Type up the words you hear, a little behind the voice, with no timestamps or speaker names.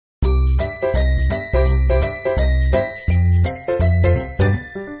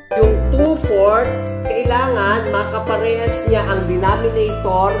makaparehas niya ang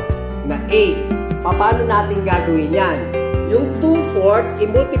denominator na 8. Paano natin gagawin yan? Yung 2/4,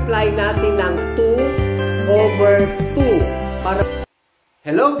 i-multiply natin ng 2/2.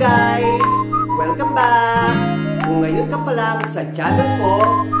 Hello guys! Welcome back! Kung ngayon ka pa lang sa channel ko,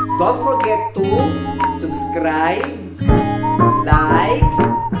 don't forget to subscribe, like,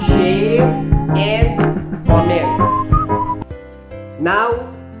 share, and comment. Now,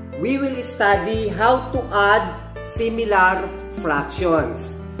 we will study how to add similar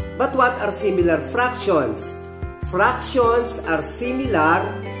fractions. But what are similar fractions? Fractions are similar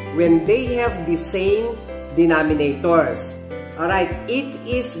when they have the same denominators. Alright, it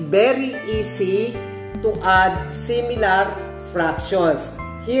is very easy to add similar fractions.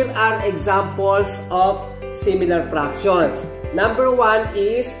 Here are examples of similar fractions. Number 1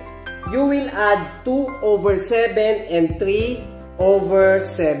 is you will add 2/7 and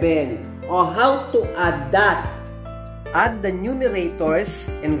 3/7. Or how to add that? Add the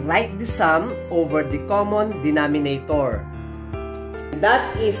numerators and write the sum over the common denominator. That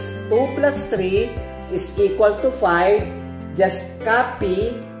is 2 plus 3 is equal to 5. Just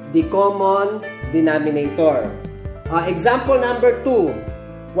copy the common denominator. Example number 2.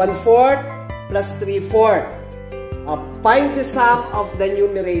 1/4 plus 3/4. Find the sum of the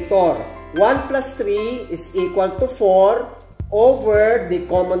numerator. 1 plus 3 is equal to 4 over the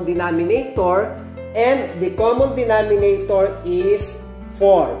common denominator, and the common denominator is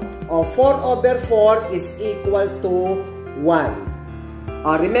 4. 4/4 is equal to 1.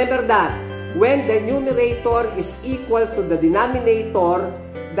 Remember that when the numerator is equal to the denominator,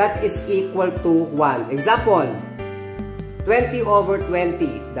 that is equal to 1. Example,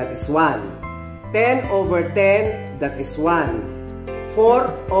 20/20, that is 1. 10/10, that is 1.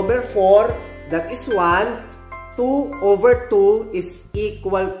 4/4, that is 1. 2/2 is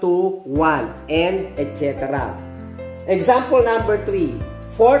equal to 1, and etc. Example number 3,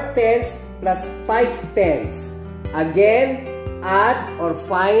 4/10 plus 5/10. Again, add or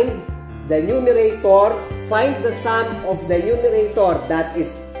find the numerator, find the sum of the numerator, that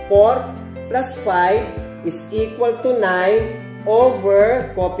is 4 plus 5 is equal to 9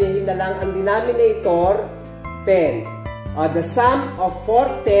 over, kopyahin na lang ang denominator, 10. The sum of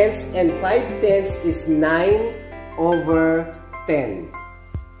 4/10 and 5/10 is 9/10.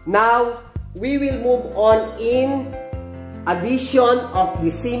 Now, we will move on in addition of the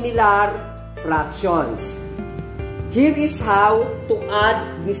similar fractions. Here is how to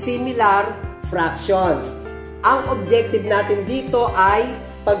add the similar fractions. Ang objective natin dito ay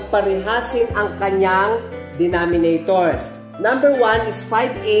pagparehasin ang kanyang denominators. Number 1 is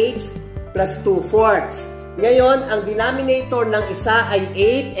 5/8 plus 2/4. Ngayon, ang denominator ng isa ay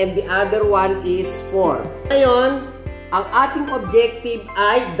 8 and the other one is 4. Ngayon, ang ating objective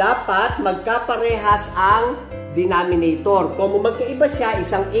ay dapat magkaparehas ang denominator. Kung magkaiba siya,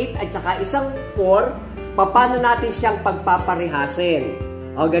 isang 8 at saka isang 4, paano natin siyang pagpaparehasin?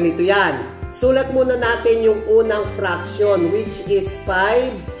 Ganito yan. Sulat muna natin yung unang fraction, which is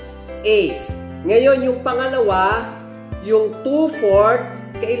 5/8. Ngayon, yung pangalawa, yung 2/4,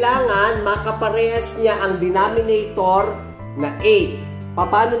 kailangan makaparehas niya ang denominator na 8.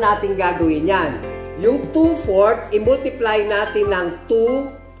 Paano natin gagawin yan? Yung 2/4, i-multiply natin ng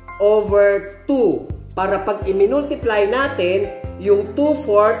 2/2. Para pag i-multiply natin, yung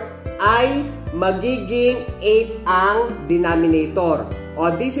 2/4 ay magiging 8 ang denominator.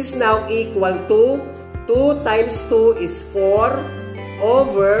 This is now equal to 2 times 2 is 4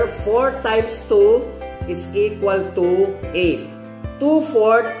 over 4 times 2 is equal to 8.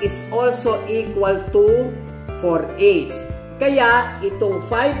 2/4 is also equal to 4/8. Kaya itong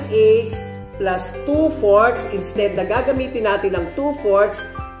 5/8 plus 2/4, instead na gagamitin natin ang 2/4,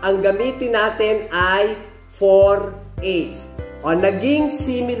 ang gamitin natin ay 4/8. Naging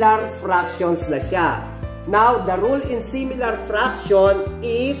similar fractions na siya. Now, the rule in similar fraction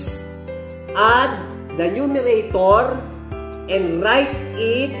is add the numerator and write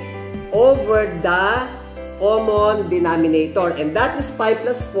it over the common denominator. And that is 5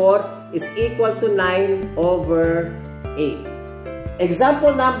 plus 4 is equal to 9/8.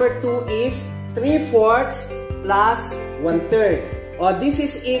 Example number 2 is 3/4 plus 1/3. This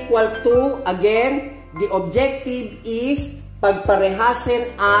is equal to, again, the objective is pagparehasin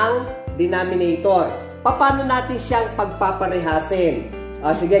ang denominator. Paano natin siyang pagpaparehasin?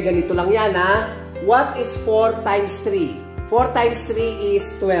 Sige, ganito lang yan ha. What is 4 times 3? 4 times 3 is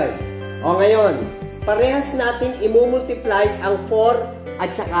 12. Ngayon, parehas natin imumultiply ang 4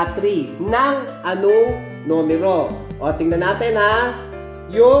 at saka 3 ng anong numero? Tingnan natin ha.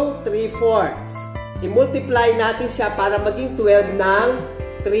 Yung 3/4. I-multiply natin siya para maging 12 ng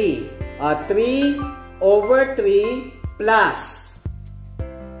 3. 3 over 3 plus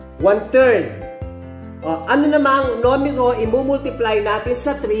 1/3. Ano namang numero imumultiply natin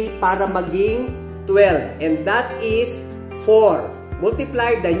sa 3 para maging 12? And that is 4.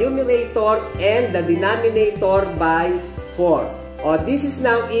 Multiply the numerator and the denominator by 4. This is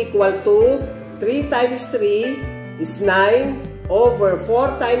now equal to 3 times 3 is 9 over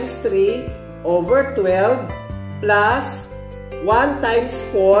 4 times 3 over 12 plus 1 times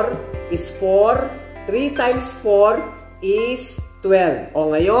 4 is 4. 3 times 4 is 12.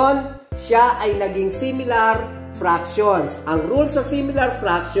 Ngayon, siya ay naging similar fractions. Ang rule sa similar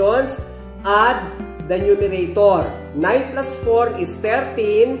fractions, add the numerator. 9 plus 4 is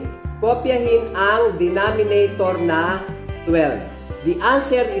 13. Kopyahin ang denominator na 12. The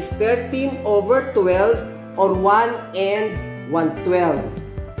answer is 13 over 12 or 1 and 1/12.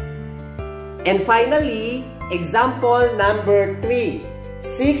 And finally, example number 3.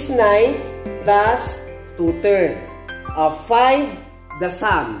 6/9 plus 2/3. Find the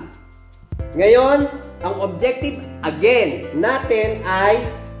sum. Ngayon, ang objective again natin ay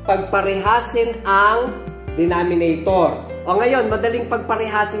pagparehasin ang denominator. Ngayon, madaling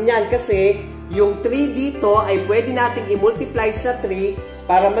pagparehasin yan kasi yung 3 dito ay pwede nating i-multiply sa 3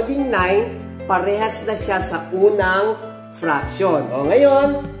 para maging 9. Parehas na siya sa unang fraction.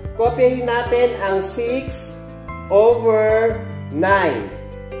 Ngayon, kopyahin natin ang 6 over 9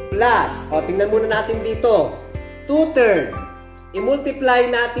 plus, tingnan muna natin dito, 2/3. I-multiply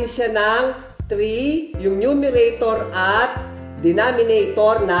natin siya ng 3, yung numerator at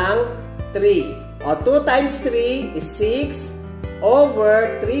denominator ng 3. 2 times 3 is 6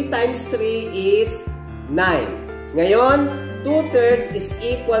 over 3 times 3 is 9. Ngayon, 2/3 is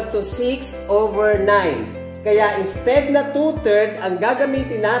equal to 6 over 9. Kaya instead na 2/3 ang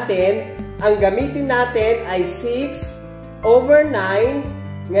gagamitin natin, ay 6 over 9.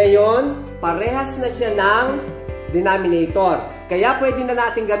 Ngayon, parehas na siya ng denominator. Kaya pwede na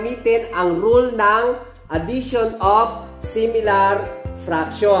natin gamitin ang rule ng addition of similar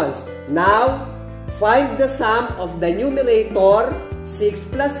fractions. Now, find the sum of the numerator. 6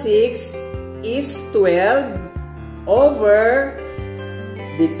 plus 6 is 12 over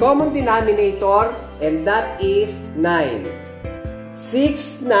the common denominator, and that is 9.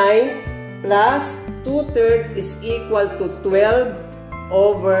 6/9 plus 2/3 is equal to 12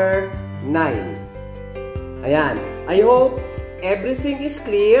 over 9. Ayan. I hope everything is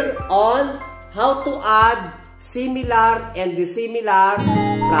clear on how to add similar and dissimilar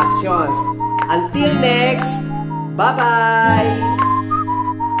fractions. Until next, bye-bye!